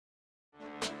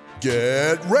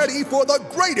Get ready for the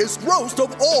greatest roast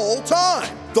of all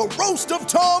time, the Roast of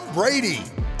Tom Brady,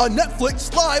 a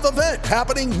Netflix live event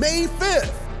happening May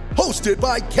 5th. Hosted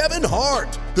by Kevin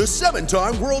Hart, the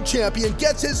 7-time world champion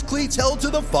gets his cleats held to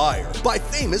the fire by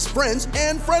famous friends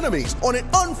and frenemies on an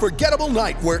unforgettable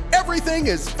night where everything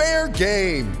is fair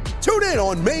game. Tune in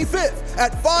on May 5th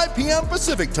at 5 p.m.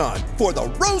 Pacific time for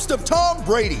the Roast of Tom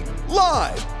Brady,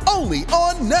 live only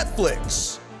on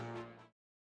Netflix.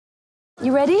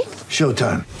 You ready?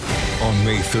 Showtime. On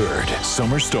May 3rd,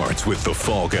 summer starts with The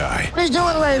Fall Guy. Let's do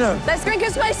it later. Let's drink a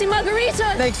spicy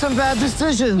margarita. Make some bad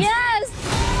decisions. Yes!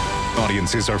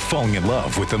 Audiences are falling in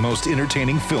love with the most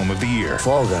entertaining film of the year.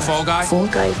 Fall Guy. Fall Guy? Fall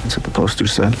Guy. That's what the poster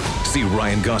said. See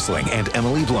Ryan Gosling and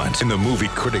Emily Blunt in the movie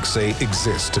critics say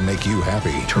exists to make you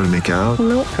happy. Trying to make it out?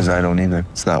 Nope. Because I don't either.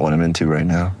 It's not what I'm into right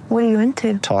now. What are you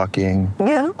into? Talking.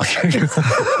 Yeah.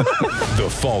 The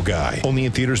Fall Guy. Only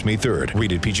in theaters May 3rd.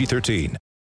 Rated PG-13.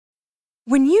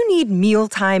 When you need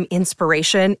mealtime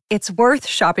inspiration, it's worth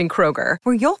shopping Kroger,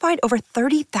 where you'll find over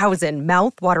 30,000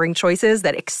 mouth-watering choices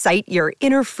that excite your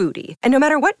inner foodie. And no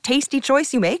matter what tasty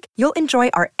choice you make, you'll enjoy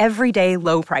our everyday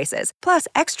low prices, plus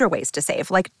extra ways to save,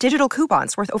 like digital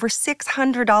coupons worth over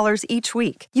 $600 each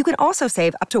week. You can also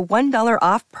save up to $1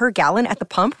 off per gallon at the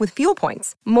pump with fuel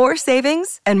points. More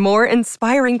savings and more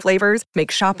inspiring flavors make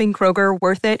shopping Kroger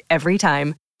worth it every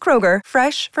time. Kroger,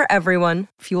 fresh for everyone.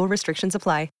 Fuel restrictions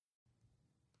apply.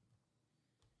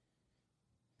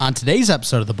 On today's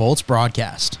episode of the Bolts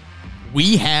broadcast,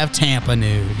 we have Tampa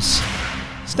news.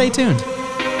 Stay tuned.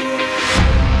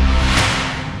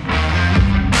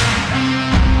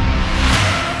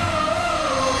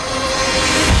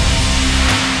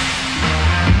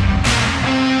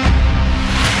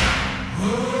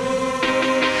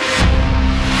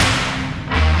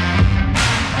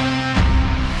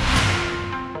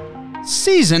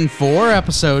 Season 4,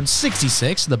 episode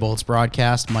 66 of the Bolts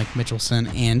broadcast. Mike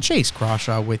Mitchelson and Chase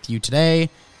Crawshaw with you today.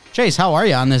 Chase, how are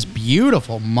you on this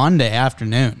beautiful Monday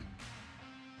afternoon?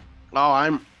 Oh,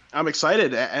 I'm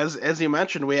excited. As you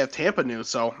mentioned, we have Tampa news,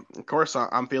 so of course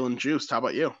I'm feeling juiced. How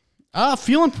about you?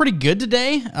 Feeling pretty good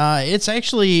today. It's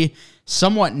actually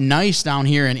somewhat nice down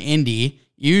here in Indy.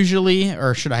 Usually,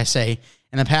 or should I say,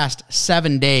 in the past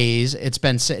 7 days, it's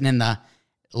been sitting in the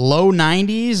low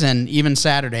 90s, and even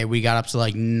Saturday we got up to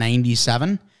like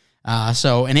 97.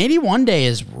 So an 81 day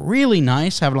is really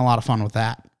nice. Having a lot of fun with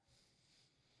that.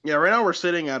 Yeah, right now we're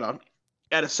sitting at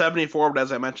a 74, but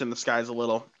as I mentioned, the sky's a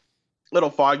little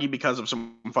foggy because of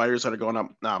some fires that are going up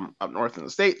north in the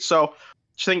state. So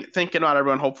just thinking about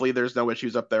everyone. Hopefully there's no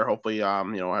issues up there. Hopefully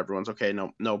everyone's okay.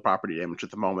 No property damage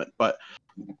at the moment. But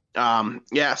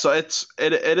yeah, so it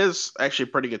is actually a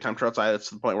pretty good temperature outside. It's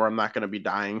to the point where I'm not going to be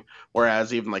dying.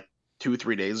 Whereas even like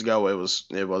 2-3 days ago, it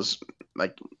was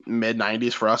like mid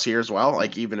 90s for us here as well.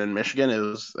 Like even in Michigan, it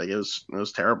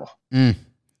was terrible.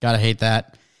 Gotta hate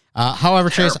that. However,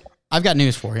 Chase, I've got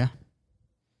news for you.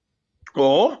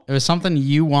 Oh, it was something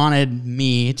you wanted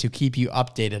me to keep you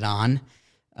updated on.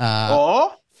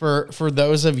 For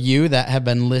those of you that have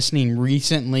been listening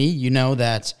recently, you know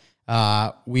that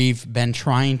we've been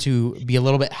trying to be a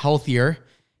little bit healthier.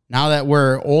 Now that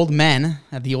we're old men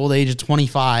at the old age of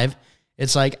 25,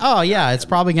 it's like, oh yeah, it's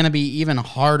probably going to be even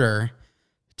harder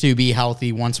to be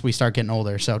healthy once we start getting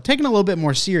older. So taking a little bit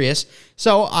more serious.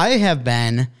 So I have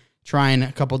been trying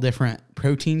a couple different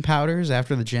protein powders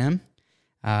after the gym.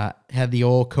 Had the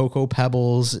old Cocoa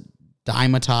Pebbles,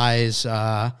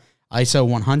 Dymatize, ISO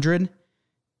 100,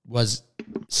 was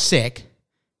sick.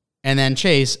 And then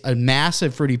Chase, a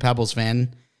massive Fruity Pebbles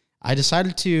fan, I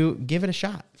decided to give it a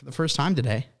shot for the first time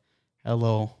today. A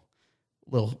little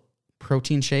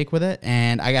protein shake with it.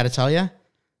 And I got to tell you,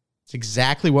 it's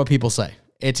exactly what people say.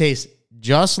 It tastes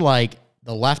just like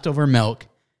the leftover milk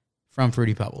from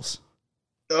Fruity Pebbles.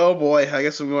 Oh boy, I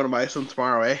guess I'm going to buy some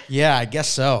tomorrow, eh? Yeah, I guess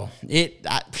so.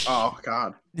 Oh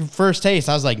God. First taste,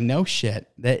 I was like, no shit.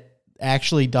 That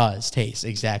actually does taste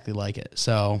exactly like it.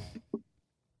 So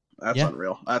that's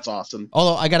unreal. That's awesome.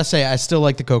 Although I gotta say, I still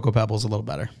like the Cocoa Pebbles a little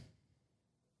better.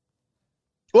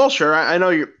 Well, sure. I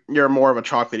know you're more of a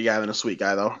chocolatey guy than a sweet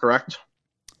guy, though. Correct?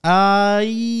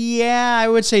 Yeah, I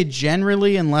would say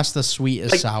generally, unless the sweet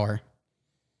is sour.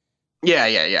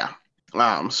 Yeah.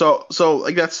 So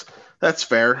like that's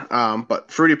fair.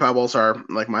 But Fruity Pebbles are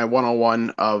like my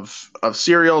 101 of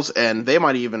cereals, and they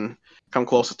might even come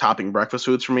close to topping breakfast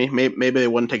foods for me. Maybe they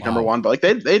wouldn't take number one, but like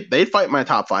they'd fight my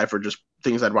top 5 for just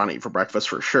things I'd want to eat for breakfast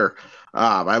for sure.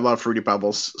 I love Fruity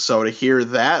Pebbles, so to hear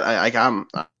that,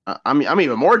 I'm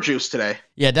even more juiced today.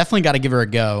 Yeah, definitely got to give her a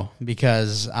go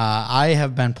because I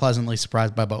have been pleasantly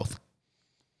surprised by both.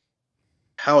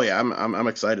 Hell yeah, I'm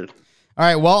excited. All All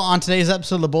right, well, on today's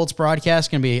episode of the Bolts broadcast,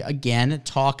 going to be, again,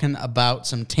 talking about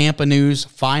some Tampa news,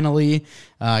 finally.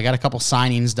 Got a couple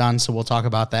signings done, so we'll talk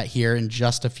about that here in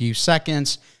just a few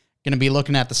seconds. Going to be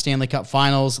looking at the Stanley Cup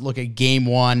Finals, look at Game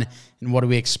 1, and what do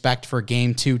we expect for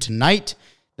Game 2 tonight.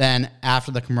 Then,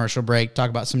 after the commercial break, talk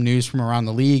about some news from around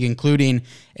the league, including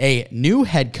a new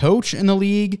head coach in the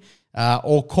league,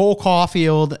 old Cole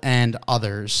Caulfield, and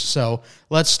others. So,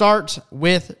 let's start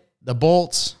with the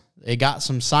Bolts. They got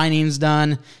some signings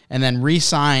done and then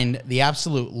re-signed the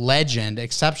absolute legend,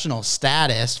 exceptional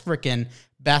status, freaking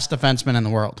best defenseman in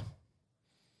the world.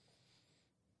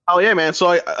 Oh yeah, man.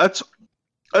 So let's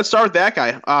start with that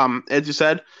guy. As you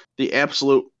said, the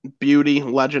absolute beauty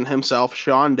legend himself,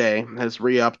 Sean Day, has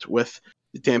re-upped with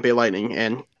the Tampa Bay Lightning,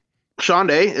 and Sean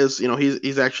Day is,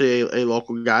 he's actually a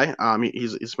local guy.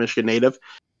 He's Michigan native.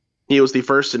 He was the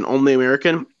first and only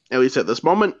American, at least at this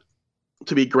moment,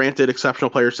 to be granted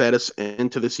exceptional player status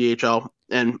into the CHL,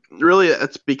 and really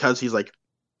it's because he's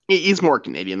more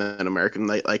Canadian than American.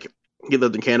 Like he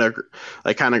lived in Canada,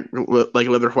 kind of lived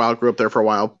there for a while, grew up there for a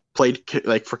while, played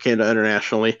for Canada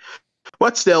internationally,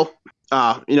 but still,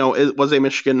 it was a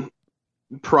Michigan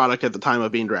product at the time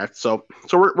of being drafted. So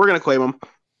we're gonna claim him.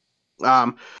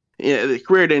 The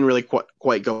career didn't really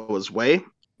quite go his way.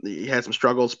 He had some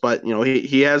struggles, but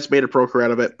he has made a pro career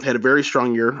out of it. Had a very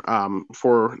strong year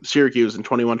for Syracuse in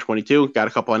 21-22. Got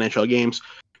a couple NHL games.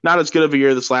 Not as good of a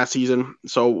year this last season,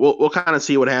 so we'll kind of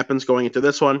see what happens going into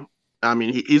this one. I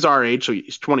mean, he's our age, so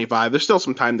he's 25. There's still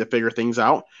some time to figure things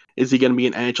out. Is he going to be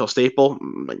an NHL staple?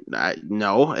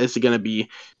 No. Is he going to be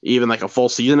even like a full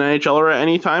season NHLer at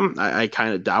any time? I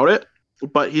kind of doubt it.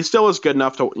 But he still is good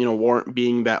enough to warrant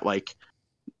being that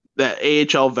that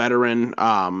AHL veteran,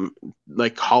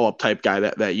 call-up type guy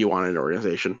that you want in an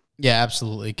organization. Yeah,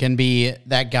 absolutely. Can be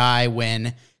that guy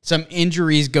when some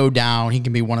injuries go down. He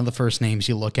can be one of the first names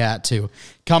you look at to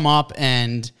come up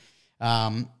and,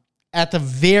 at the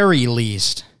very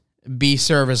least, be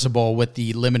serviceable with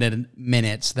the limited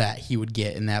minutes that he would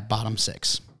get in that bottom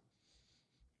six.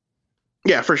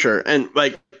 Yeah, for sure. And,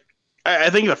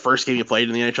 I think the first game he played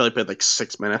in the NHL, he played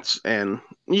 6 minutes, and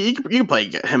you can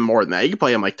play him more than that. You can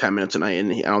play him 10 minutes a night,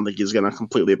 and I don't think he's going to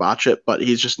completely botch it, but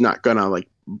he's just not going to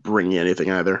bring you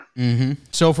anything either. Mm-hmm.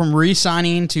 So from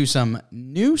re-signing to some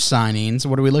new signings,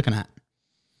 what are we looking at?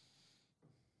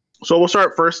 So we'll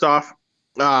start first off.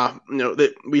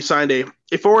 We signed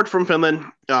a forward from Finland,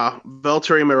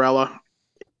 Valtteri Merella.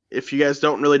 If you guys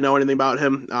don't really know anything about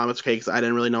him, it's okay because I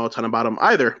didn't really know a ton about him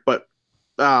either, but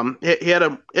he had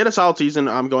a solid season.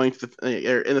 Going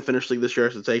to in the Finnish league this year,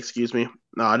 I should say. Excuse me.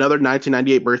 Another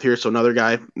 1998 birth here, so another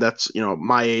guy that's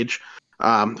my age.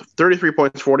 33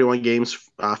 points, 41 games,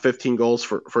 15 goals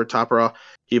for Tappara.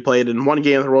 He played in one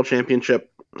game of the World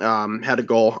Championship. Had a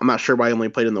goal. I'm not sure why he only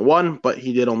played in the one, but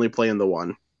he did only play in the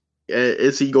one.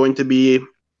 Is he going to be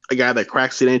a guy that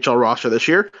cracks the NHL roster this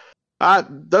year?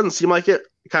 Doesn't seem like it.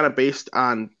 Kind of based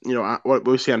on what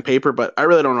we see on paper, but I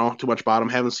really don't know too much about him.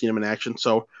 Haven't seen him in action,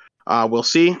 so we'll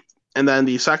see. And then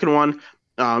the second one,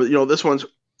 this one's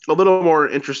a little more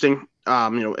interesting.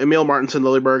 Emil Martinsen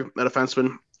Lilleberg, a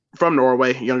defenseman from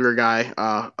Norway, younger guy,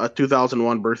 a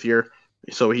 2001 birth year,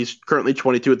 so he's currently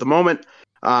 22 at the moment.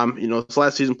 This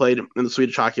last season played in the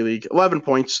Swedish Hockey League, 11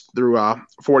 points through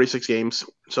 46 games,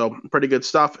 so pretty good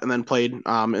stuff. And then played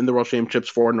in the World Championships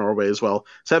for Norway as well.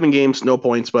 7 games, no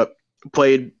points, but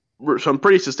played some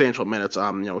pretty substantial minutes,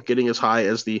 getting as high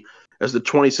as the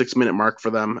 26-minute mark for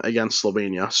them against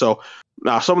Slovenia. So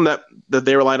someone that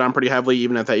they relied on pretty heavily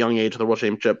even at that young age of the World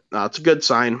Championship. It's a good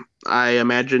sign. I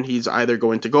imagine he's either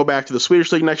going to go back to the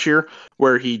Swedish League next year,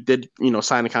 where he did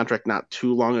sign a contract not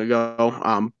too long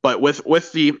ago. But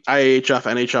with the IHF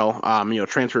NHL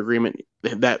transfer agreement,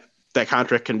 that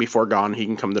contract can be foregone. He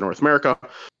can come to North America.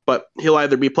 But he'll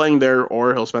either be playing there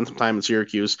or he'll spend some time in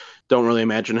Syracuse. Don't really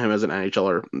imagine him as an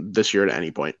NHLer this year at any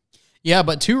point. Yeah,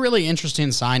 but two really interesting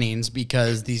signings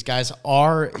because these guys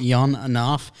are young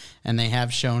enough and they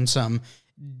have shown some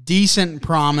decent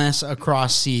promise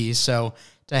across seas. So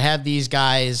to have these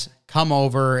guys come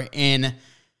over in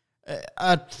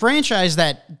a franchise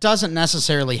that doesn't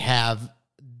necessarily have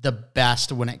the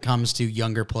best when it comes to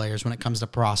younger players, when it comes to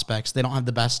prospects, they don't have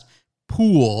the best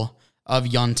pool of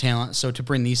young talent. So to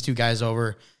bring these two guys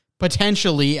over,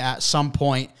 potentially at some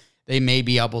point, they may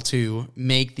be able to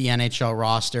make the NHL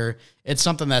roster. It's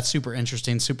something that's super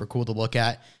interesting, super cool to look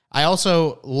at. I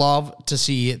also love to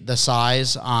see the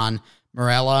size on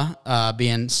Merella,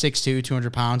 being 6'2",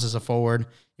 200 pounds as a forward.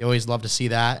 You always love to see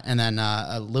that. And then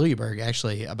Lilleberg,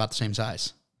 actually, about the same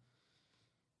size.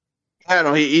 I don't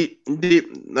know. He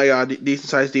decent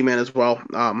sized D-man as well.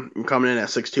 Coming in at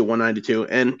 6'2", 192.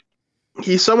 And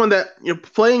he's someone that,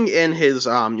 playing in his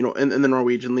in the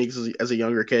Norwegian leagues as a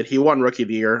younger kid. He won Rookie of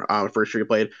the Year first year he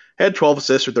played. Had 12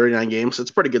 assists for 39 games.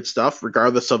 It's pretty good stuff,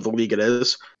 regardless of the league it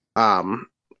is.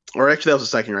 Or actually, that was the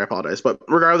second year. I apologize, but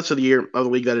regardless of the year of the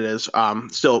league that it is,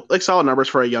 still like solid numbers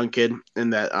for a young kid in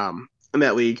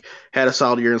that league. Had a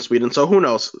solid year in Sweden. So who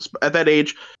knows? At that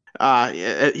age,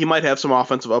 he might have some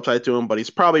offensive upside to him, but he's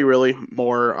probably really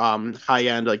more high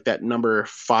end, like that number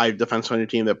 5 defense on your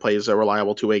team that plays a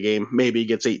reliable 2-way game. Maybe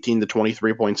gets 18 to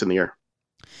 23 points in the year.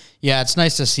 Yeah, it's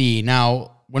nice to see.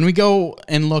 Now, when we go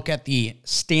and look at the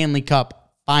Stanley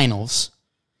Cup Finals,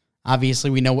 obviously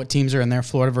we know what teams are in there.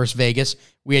 Florida versus Vegas.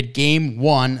 We had game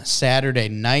 1 Saturday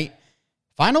night.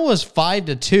 Final was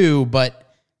 5-2,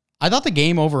 but I thought the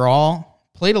game overall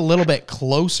played a little bit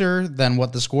closer than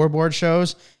what the scoreboard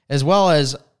shows, as well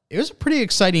as it was a pretty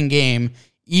exciting game,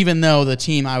 even though the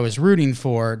team I was rooting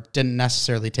for didn't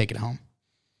necessarily take it home.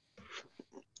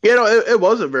 It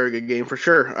was a very good game for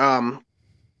sure.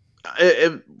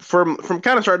 From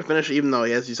kind of start to finish, even though,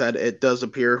 as you said, it does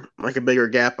appear like a bigger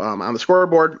gap on the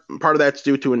scoreboard. Part of that's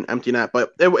due to an empty net,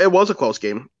 but it was a close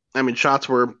game. I mean, shots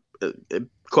were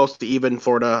close to even.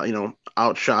 Florida,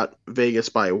 outshot Vegas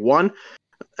by 1.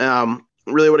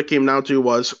 Really, what it came down to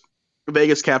was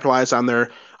Vegas capitalized on their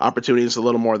opportunities a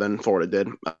little more than Florida did.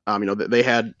 They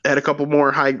had a couple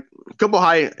high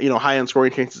end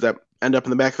scoring chances that end up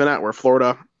in the back of the net, where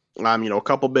Florida, a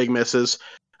couple big misses.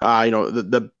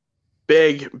 The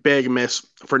big miss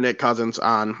for Nick Cousins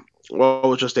on what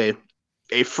was just a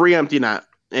free empty net,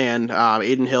 and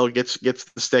Aiden Hill gets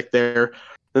the stick there.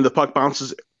 Then the puck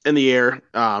bounces in the air.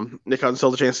 Nick Cousins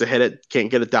still has a chance to hit it, can't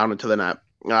get it down into the net.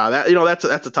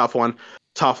 That's a tough one,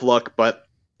 tough look, but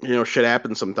shit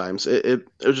happens sometimes. It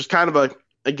was just kind of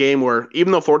a game where,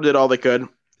 even though Florida did all they could,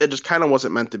 it just kind of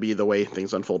wasn't meant to be the way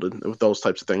things unfolded with those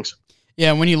types of things.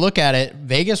 Yeah, when you look at it,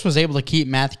 Vegas was able to keep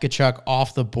Matthew Tkachuk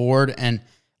off the board, and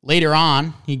later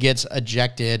on, he gets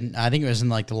ejected. I think it was in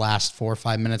like the last 4 or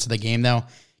 5 minutes of the game, though.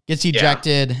 Gets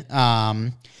ejected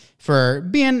for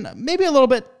being maybe a little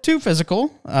bit too physical,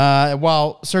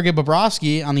 while Sergei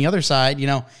Bobrovsky on the other side,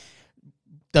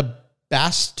 the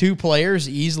best 2 players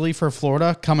easily for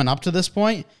Florida coming up to this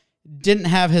point, didn't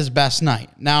have his best night.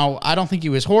 Now, I don't think he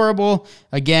was horrible.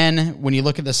 Again, when you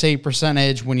look at the save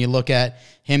percentage, when you look at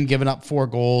him giving up 4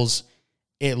 goals,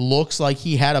 it looks like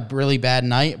he had a really bad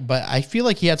night, but I feel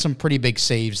like he had some pretty big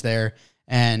saves there,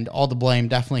 and all the blame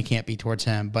definitely can't be towards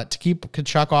him. But to keep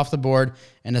Tkachuk off the board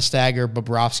and to stagger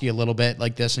Bobrovsky a little bit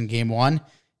like this in game 1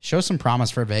 shows some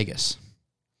promise for Vegas.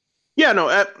 Yeah, no,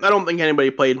 I don't think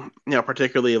anybody played,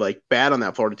 particularly like bad on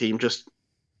that Florida team. Just,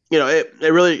 it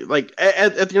really, like,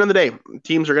 at the end of the day,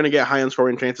 teams are going to get high end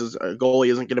scoring chances. A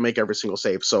goalie isn't going to make every single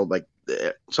save. So, like,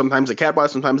 sometimes they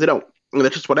capitalize, sometimes they don't. And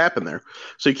that's just what happened there.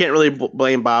 So you can't really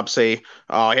blame Bob, say,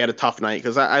 oh, he had a tough night,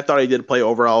 because I thought he did play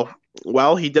overall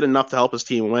well. He did enough to help his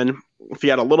team win. If he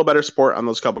had a little better support on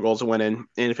those couple goals to win in,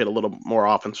 and if he had a little more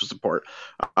offensive support.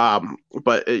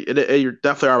 But you're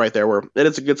definitely all right there, where it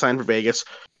is a good sign for Vegas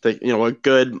that, a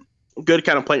good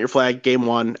kind of plant your flag game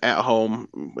 1 at home.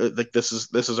 Like, this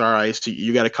is our ice.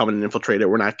 You got to come in and infiltrate it.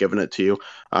 We're not giving it to you.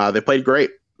 They played great,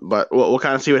 but we'll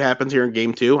kind of see what happens here in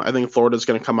game 2. I think Florida's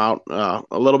going to come out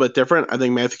a little bit different. I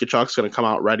think Matthew Tkachuk's going to come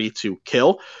out ready to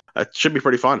kill. It should be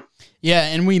pretty fun. Yeah,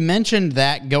 and we mentioned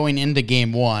that going into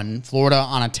game 1, Florida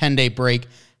on a 10-day break,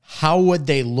 how would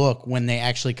they look when they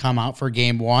actually come out for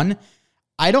game 1?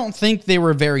 I don't think they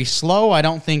were very slow. I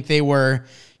don't think they were,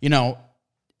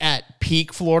 at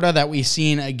peak Florida that we've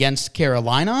seen against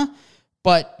Carolina,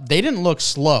 but they didn't look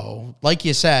slow. Like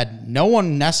you said, no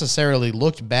one necessarily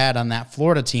looked bad on that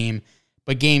Florida team,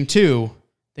 but game 2,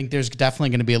 I think there's definitely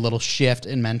going to be a little shift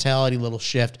in mentality, a little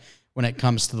shift when it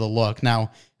comes to the look.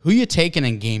 Now, who you taking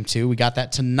in game 2? We got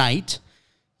that tonight.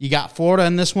 You got Florida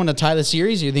in this one to tie the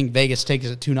series, or you think Vegas takes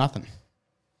it 2-0?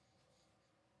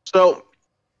 So,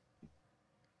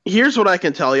 here's what I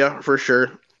can tell you for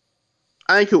sure.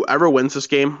 I think whoever wins this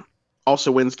game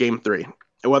also wins game 3.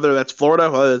 Whether that's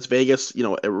Florida, whether that's Vegas,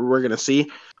 we're going to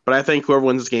see. But I think whoever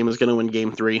wins this game is going to win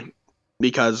game 3,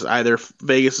 because either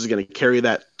Vegas is going to carry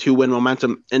that 2-win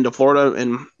momentum into Florida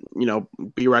and,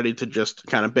 be ready to just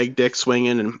kind of big dick swing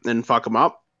in and fuck them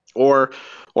up. Or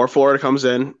Florida comes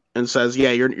in and says,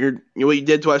 yeah, you're what you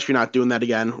did to us, you're not doing that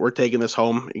again. We're taking this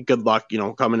home. Good luck,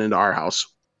 coming into our house.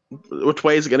 Which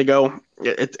way is it going to go?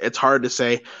 It's hard to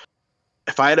say.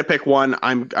 If I had to pick one,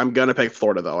 I'm going to pick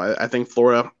Florida, though. I think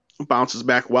Florida bounces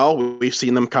back well. We've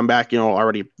seen them come back,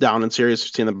 already down in series.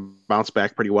 We've seen them bounce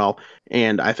back pretty well.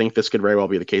 And I think this could very well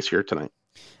be the case here tonight.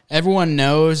 Everyone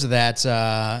knows that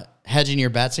hedging your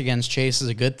bets against Chase is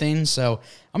a good thing. So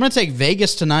I'm going to take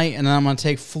Vegas tonight, and then I'm going to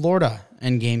take Florida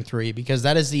in Game 3 because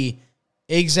that is the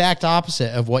exact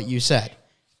opposite of what you said.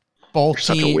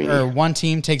 One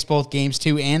team takes both games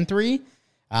 2 and 3.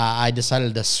 I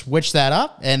decided to switch that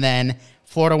up, and then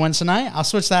Florida wins tonight. I'll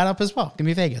switch that up as well. Give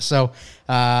me Vegas. So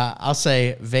I'll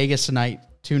say Vegas tonight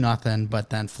 2-0, but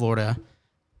then Florida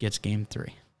gets Game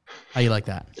 3. How you like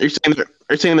that? Are you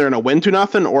saying they're in a win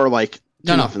 2-0 or like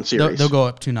 2-0 series? They'll go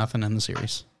up 2-0 in the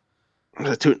series.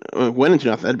 Winning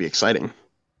 2-0, that'd be exciting.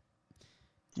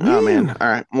 Woo. Oh man! All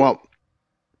right. Well,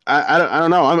 I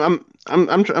don't know.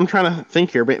 I'm trying to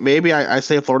think here. Maybe I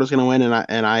say Florida's going to win,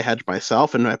 and I hedge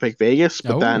myself, and I pick Vegas.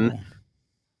 But then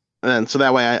so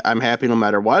that way I'm happy no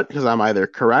matter what because I'm either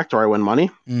correct or I win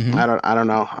money. Mm-hmm. I don't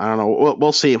know.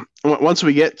 We'll see. Once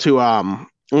we get to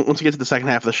the second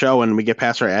half of the show and we get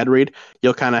past our ad read,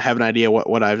 you'll kind of have an idea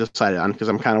what I've decided on because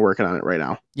I'm kind of working on it right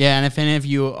now. Yeah, and if any of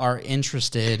you are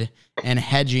interested in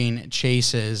hedging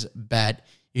Chase's bet,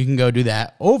 you can go do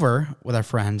that over with our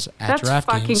friends at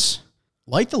DraftKings.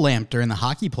 Light the lamp during the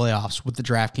hockey playoffs with the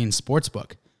DraftKings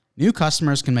Sportsbook. New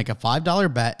customers can make a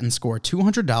 $5 bet and score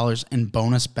 $200 in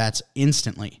bonus bets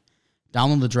instantly.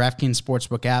 Download the DraftKings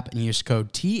Sportsbook app and use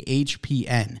code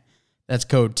THPN. That's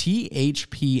code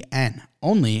THPN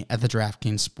only at the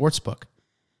DraftKings Sportsbook.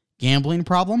 Gambling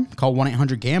problem? Call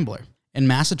 1-800-GAMBLER. In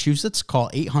Massachusetts, call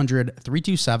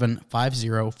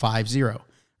 800-327-5050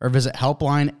 or visit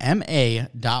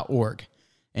helplinema.org.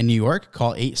 In New York,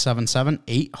 call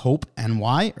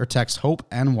 877-8-HOPE-NY or text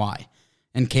HOPE-NY.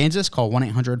 In Kansas, call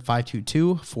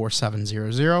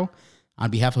 1-800-522-4700. On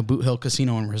behalf of Boot Hill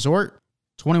Casino and Resort,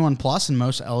 21 plus in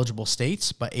most eligible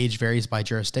states, but age varies by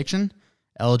jurisdiction.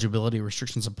 Eligibility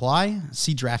restrictions apply.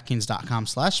 See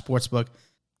DraftKings.com/sportsbook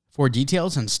for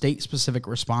details and state-specific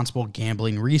responsible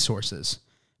gambling resources.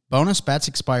 Bonus bets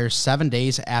expire 7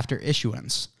 days after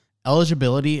issuance.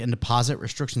 Eligibility and deposit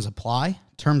restrictions apply.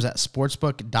 Terms at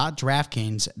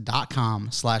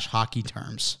sportsbook.draftkings.com/hockey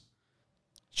terms.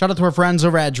 Shout out to our friends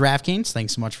over at DraftKings.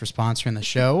 Thanks so much for sponsoring the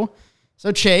show.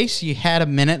 So, Chase, you had a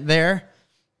minute there.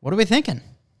 What are we thinking?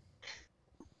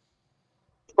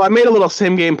 Well, I made a little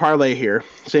same game parlay here.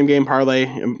 Same game parlay,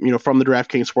 from the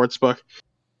DraftKings Sportsbook.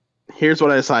 Here's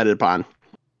what I decided upon.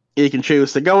 You can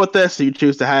choose to go with this. You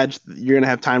choose to hedge. You're going to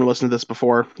have time to listen to this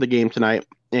before the game tonight.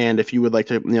 And if you would like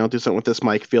to, do something with this,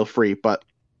 Mike, feel free. But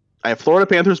I have Florida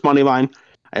Panthers money line.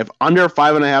 I have under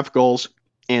 5.5 goals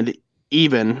and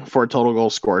even for a total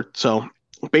goals scored. So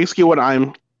basically what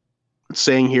I'm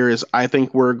saying here is I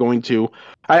think we're going to,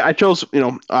 I chose,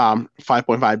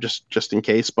 5.5 just in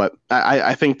case, but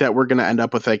I think that we're going to end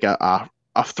up with like a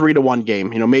 3-1 game.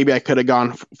 Maybe I could have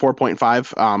gone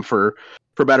 4.5 for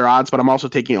better odds, but I'm also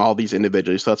taking all these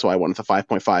individually. So that's why I went with the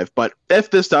 5.5. But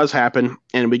if this does happen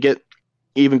and we get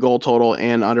even goal total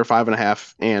and under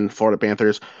 5.5 and Florida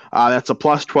Panthers, that's a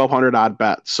plus 1,200 odd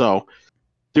bet. So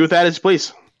do with that as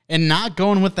please. And not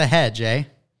going with the hedge, eh?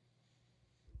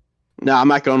 No, I'm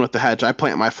not going with the hedge. I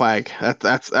plant my flag.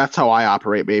 That's how I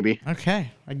operate, baby.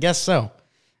 Okay, I guess so.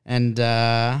 And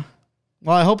I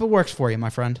hope it works for you, my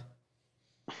friend.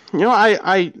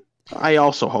 I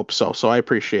also hope so. So I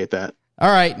appreciate that.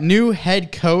 All right, new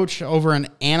head coach over in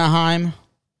Anaheim.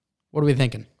 What are we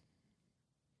thinking?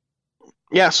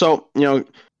 Yeah, so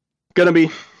gonna be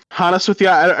honest with you,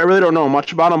 I really don't know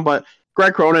much about him, but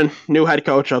Greg Cronin, new head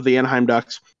coach of the Anaheim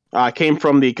Ducks. Came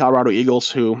from the Colorado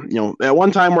Eagles, who, at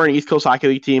one time were an East Coast Hockey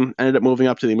League team, ended up moving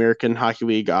up to the American Hockey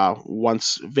League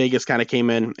once Vegas kind of came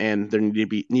in, and there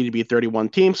needed to be 31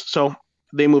 teams. So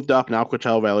they moved up. Now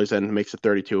Coachella Valley's in, makes it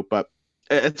 32. But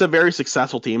it's a very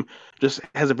successful team, just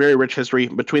has a very rich history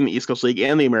between the East Coast League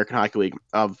and the American Hockey League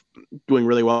of doing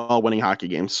really well, winning hockey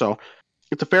games. So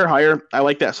it's a fair hire. I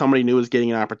like that somebody new is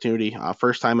getting an opportunity.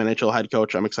 First time NHL head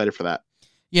coach. I'm excited for that.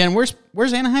 Yeah, and where's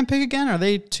Anaheim pick again? Are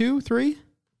they 2, 3?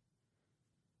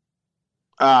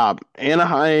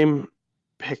 Anaheim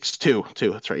picks 2.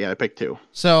 That's right. Yeah, they picked 2.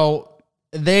 So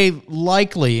they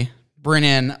likely bring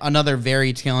in another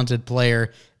very talented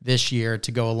player this year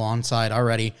to go alongside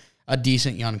already a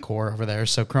decent young core over there.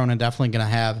 So Cronin definitely going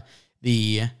to have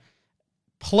the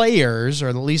players, or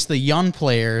at least the young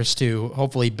players, to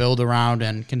hopefully build around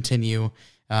and continue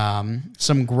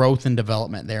some growth and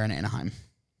development there in Anaheim.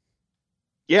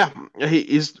 Yeah,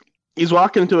 he's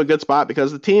walking into a good spot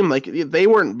because the team, they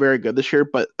weren't very good this year,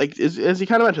 but as he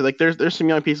kind of mentioned, there's some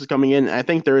young pieces coming in. And I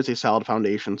think there is a solid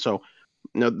foundation. So,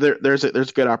 there's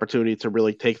a good opportunity to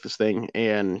really take this thing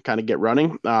and kind of get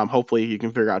running. Hopefully you can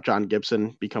figure out John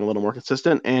Gibson, become a little more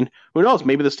consistent, and who knows,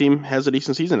 maybe this team has a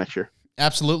decent season next year.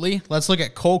 Absolutely. Let's look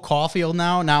at Cole Caulfield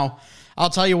now. Now, I'll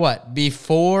tell you what,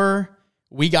 before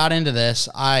we got into this.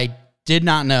 I did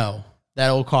not know that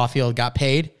Old Caulfield got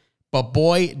paid, but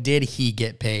boy, did he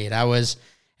get paid. I was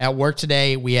at work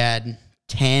today. We had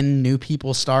 10 new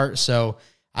people start, so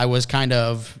I was kind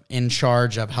of in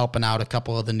charge of helping out a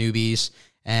couple of the newbies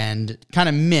and kind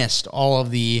of missed all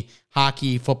of the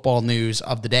hockey, football news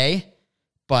of the day.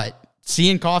 But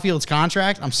seeing Caulfield's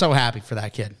contract, I'm so happy for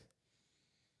that kid.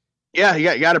 Yeah, he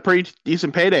got a pretty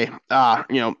decent payday.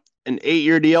 An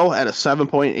 8-year deal at a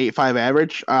 7.85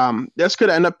 average. This could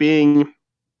end up being,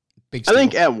 Big I steal.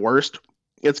 think at worst,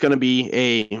 it's going to be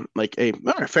a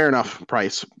fair enough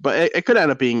price, but it could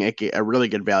end up being a really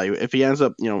good value. If he ends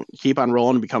up, keep on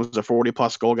rolling and becomes a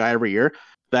 40+ goal guy every year,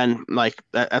 then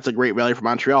that's a great value for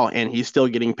Montreal, and he's still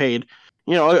getting paid,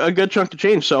 a good chunk to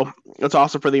change. So it's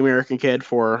awesome for the American kid,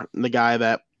 for the guy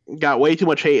that got way too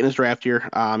much hate in his draft year.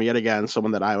 Yet again,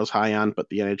 someone that I was high on, but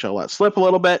the NHL let slip a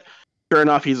little bit. Sure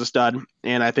enough, he's a stud,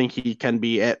 and I think he can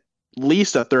be at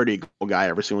least a 30-goal guy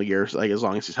every single year, as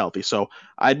long as he's healthy. So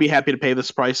I'd be happy to pay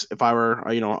this price if I were,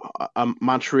 a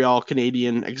Montreal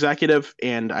Canadian executive,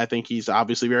 and I think he's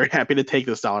obviously very happy to take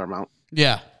this dollar amount.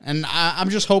 Yeah, and I'm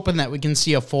just hoping that we can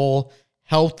see a full,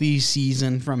 healthy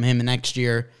season from him next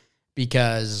year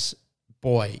because,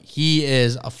 boy, he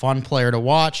is a fun player to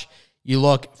watch. You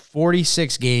look,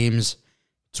 46 games,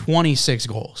 26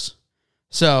 goals.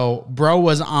 So, bro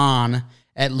was on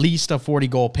at least a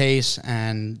 40-goal pace,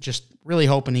 and just really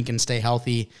hoping he can stay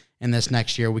healthy in this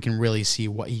next year. We can really see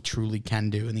what he truly can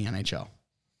do in the NHL.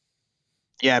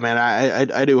 Yeah, man,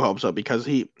 I do hope so, because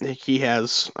he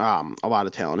has a lot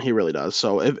of talent. He really does.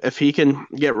 So if he can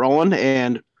get rolling,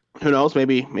 and who knows,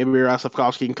 maybe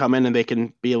Rostovsky can come in and they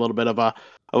can be a little bit of a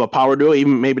power duo,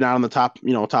 even maybe not on the top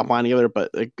line together, but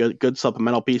good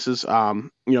supplemental pieces.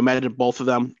 Imagine both of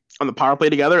them on the power play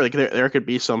together. Like there could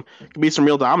be some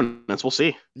real dominance. We'll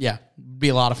see. Yeah, be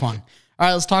a lot of fun. All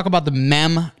right, let's talk about the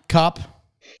Mem Cup.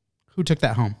 Who took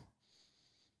that home?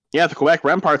 Yeah, the Quebec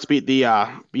Remparts beat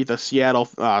the Seattle.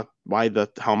 Why the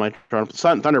hell am I trying to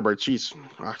Thunderbirds? Jeez,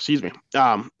 excuse me.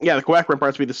 The Quebec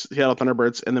Remparts beat the Seattle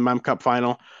Thunderbirds in the Mem Cup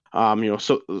final.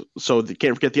 So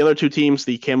can't forget the other two teams.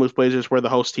 The Kamloops Blazers were the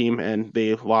host team, and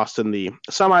they lost in the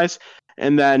semis.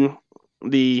 And then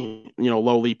the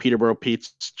lowly Peterborough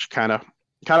Petes kind of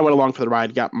went along for the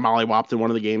ride. Got mollywopped in one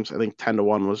of the games. I think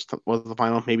 10-1 was the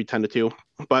final, maybe 10-2.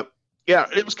 But yeah,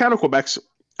 it was kind of Quebec's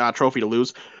trophy to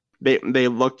lose. They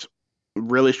looked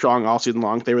really strong all season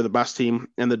long. They were the best team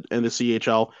in the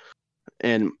CHL,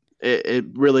 and it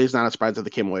really is not a surprise that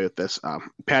they came away with this.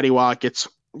 Patty Waugh gets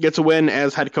a win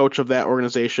as head coach of that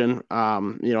organization.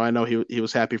 I know he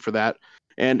was happy for that,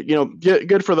 and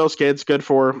good for those kids, good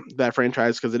for that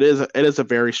franchise, because it is a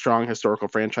very strong historical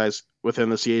franchise within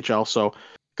the CHL. So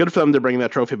good for them to bring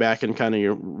that trophy back and kind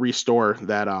of restore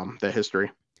that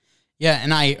history. Yeah,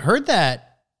 and I heard that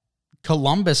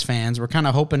Columbus fans were kind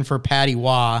of hoping for Patty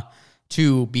Waugh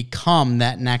to become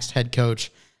that next head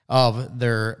coach of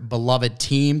their beloved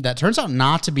team. That turns out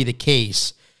not to be the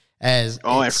case, as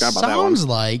I forgot about that one. Sounds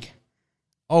like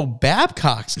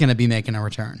Babcock's going to be making a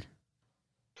return.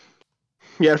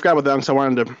 Yeah, I forgot about that one, so I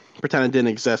wanted to pretend it didn't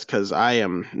exist, because I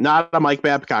am not a Mike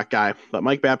Babcock guy. But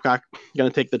Mike Babcock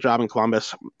going to take the job in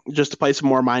Columbus just to play some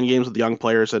more mind games with the young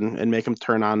players and make them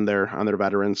turn on their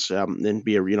veterans, and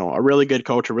be a really good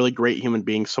coach, a really great human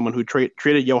being, someone who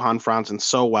treated Johan Franzen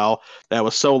so well, that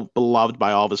was so beloved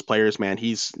by all of his players. Man,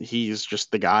 he's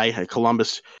just the guy at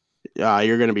Columbus.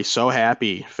 You're going to be so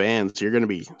happy, fans. You're going to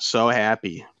be so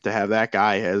happy to have that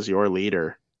guy as your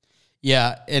leader.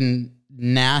 Yeah, and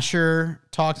Nasher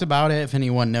talked about it. If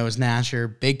anyone knows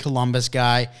Nasher, big Columbus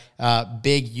guy,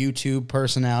 big YouTube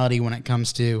personality when it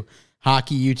comes to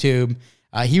hockey YouTube.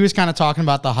 He was kind of talking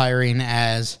about the hiring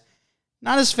as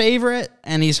not his favorite,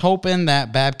 and he's hoping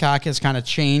that Babcock has kind of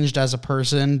changed as a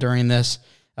person during this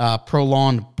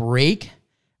prolonged break,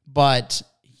 but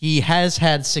he has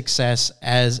had success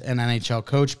as an NHL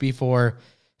coach before,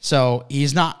 so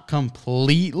he's not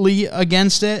completely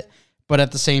against it. But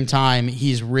at the same time,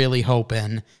 he's really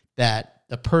hoping that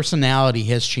the personality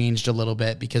has changed a little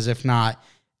bit, because if not,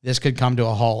 this could come to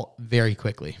a halt very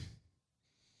quickly.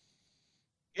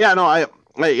 Yeah, no, I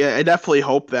definitely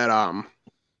hope that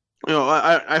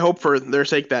I hope for their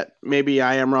sake that maybe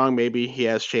I am wrong, maybe he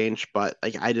has changed, but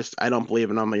I don't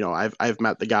believe in him. I've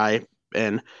met the guy,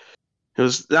 and he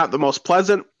was not the most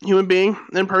pleasant human being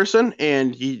in person,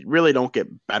 and you really don't get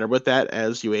better with that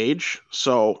as you age.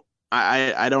 So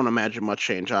I don't imagine much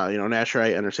change. Nasher,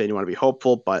 I understand you want to be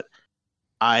hopeful, but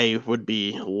I would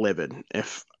be livid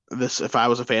if I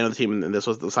was a fan of the team and this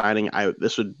was the signing.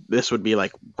 This would be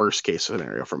like worst case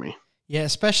scenario for me. Yeah,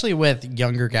 especially with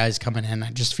younger guys coming in.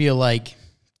 I just feel like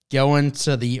going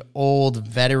to the old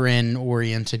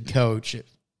veteran-oriented coach, it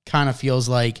kind of feels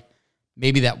like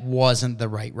maybe that wasn't the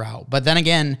right route. But then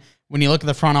again, when you look at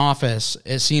the front office,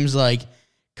 it seems like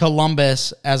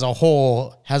Columbus as a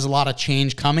whole has a lot of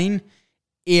change coming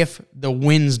if the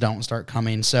wins don't start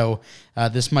coming. So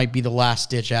this might be the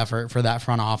last-ditch effort for that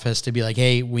front office to be like,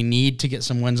 hey, we need to get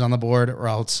some wins on the board or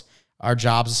else our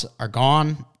jobs are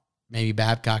gone. Maybe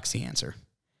Babcock's the answer.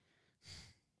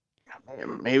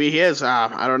 Maybe he is.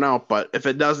 I don't know. But if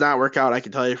it does not work out, I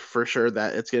can tell you for sure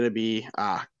that it's going to be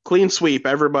clean sweep.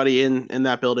 Everybody in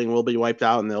that building will be wiped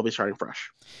out, and they'll be starting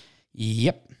fresh.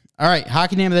 Yep. All right,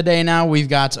 hockey name of the day now. We've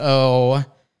got, I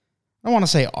don't want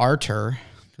to say Artur,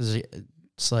 because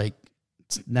it's like,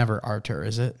 it's never Artur,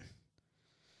 is it?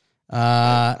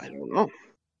 I don't know.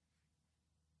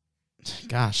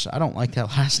 Gosh, I don't like that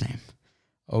last name.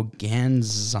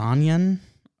 Oganzanian?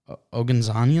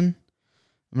 Oganzanian?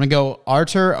 I'm going to go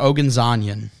Artur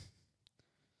Oganzanian.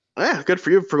 Yeah, good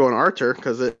for you for going Artur,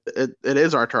 because it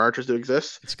is Artur. Arturs do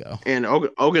exist. Let's go. And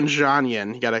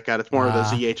Oganzanian, you got it's more of the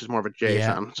ZH is more of a J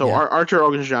sound. So Artur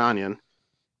Oganzanian.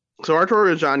 So Artur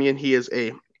Oganzanian, he is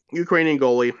a Ukrainian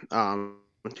goalie.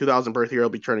 2000 birth year. He'll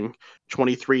be turning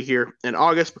 23 here in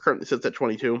August, but currently sits at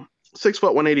 22. 6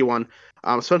 foot 181.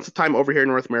 Spent some time over here in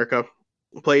North America.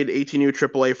 Played 18U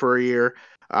AAA for a year.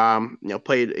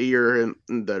 Played a year in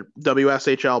the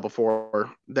WSHL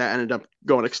before that ended up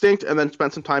going extinct, and then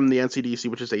spent some time in the NCDC,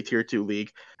 which is a Tier 2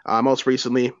 league. Most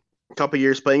recently, a couple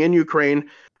years playing in Ukraine.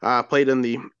 Played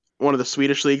in one of the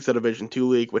Swedish leagues, the Division 2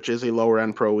 league, which is a lower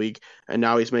end pro league, and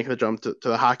now he's making the jump to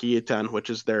the Hockey 10, which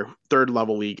is their third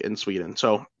level league in Sweden.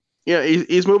 So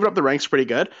he's moving up the ranks pretty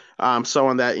good.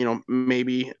 Someone that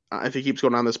maybe if he keeps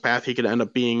going on this path, he could end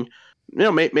up being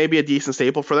maybe a decent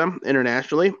staple for them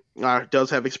internationally.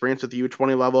 Does have experience at the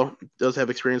U20 level. Does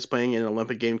have experience playing in an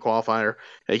Olympic game qualifier.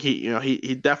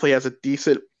 He definitely has a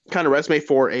decent kind of resume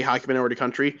for a hockey minority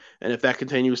country. And if that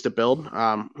continues to build,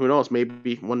 who knows?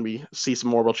 Maybe when we see some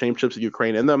more world championships of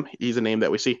Ukraine in them, he's a name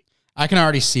that we see. I can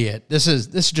already see it. This is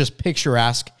just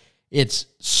picturesque. It's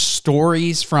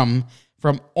stories from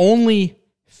only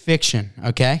fiction.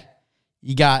 Okay,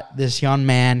 you got this young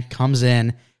man comes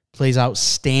in, plays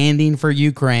outstanding for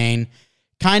Ukraine,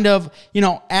 kind of,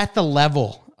 at the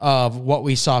level of what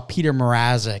we saw Peter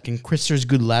Mrazek and Kristers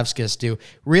Gudlevskis do,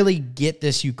 really get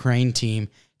this Ukraine team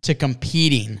to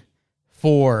competing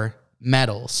for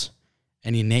medals.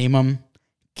 And you name him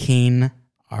King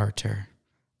Artur.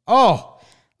 Oh,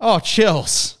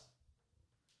 chills.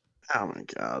 Oh my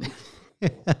God.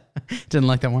 Didn't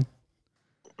like that one?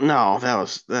 No, that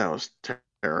was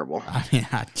terrible. I mean,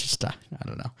 I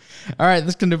don't know. All right,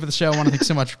 this can do it for the show. I want to thank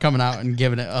so much for coming out and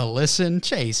giving it a listen.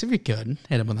 Chase, if you could,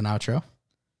 hit him with an outro.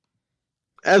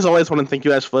 As always, I want to thank you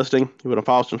guys for listening. You want to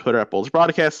follow us on Twitter at Bulls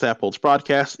Broadcast, at Bulls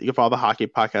Broadcast. You can follow the Hockey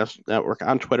Podcast Network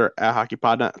on Twitter at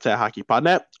HockeyPodNet. It's at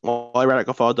HockeyPodNet. While you're at it,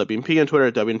 go follow WNP on Twitter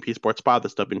at WNP Sports Pod.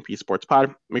 That's WNP Sports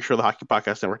Pod. Make sure the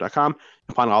HockeyPodcastNetwork.com.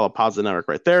 You'll find all the pods of the network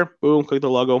right there. Boom, click the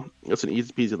logo. It's an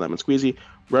easy peasy lemon squeezy.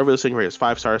 Wherever this thing rate is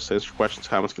 5 stars, send us your questions,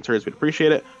 comments, concerns. We'd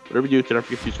appreciate it. Whatever you do, don't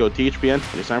forget to go to THPN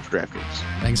and it's time for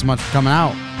DraftKings. Thanks so much for coming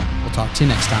out. We'll talk to you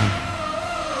next time.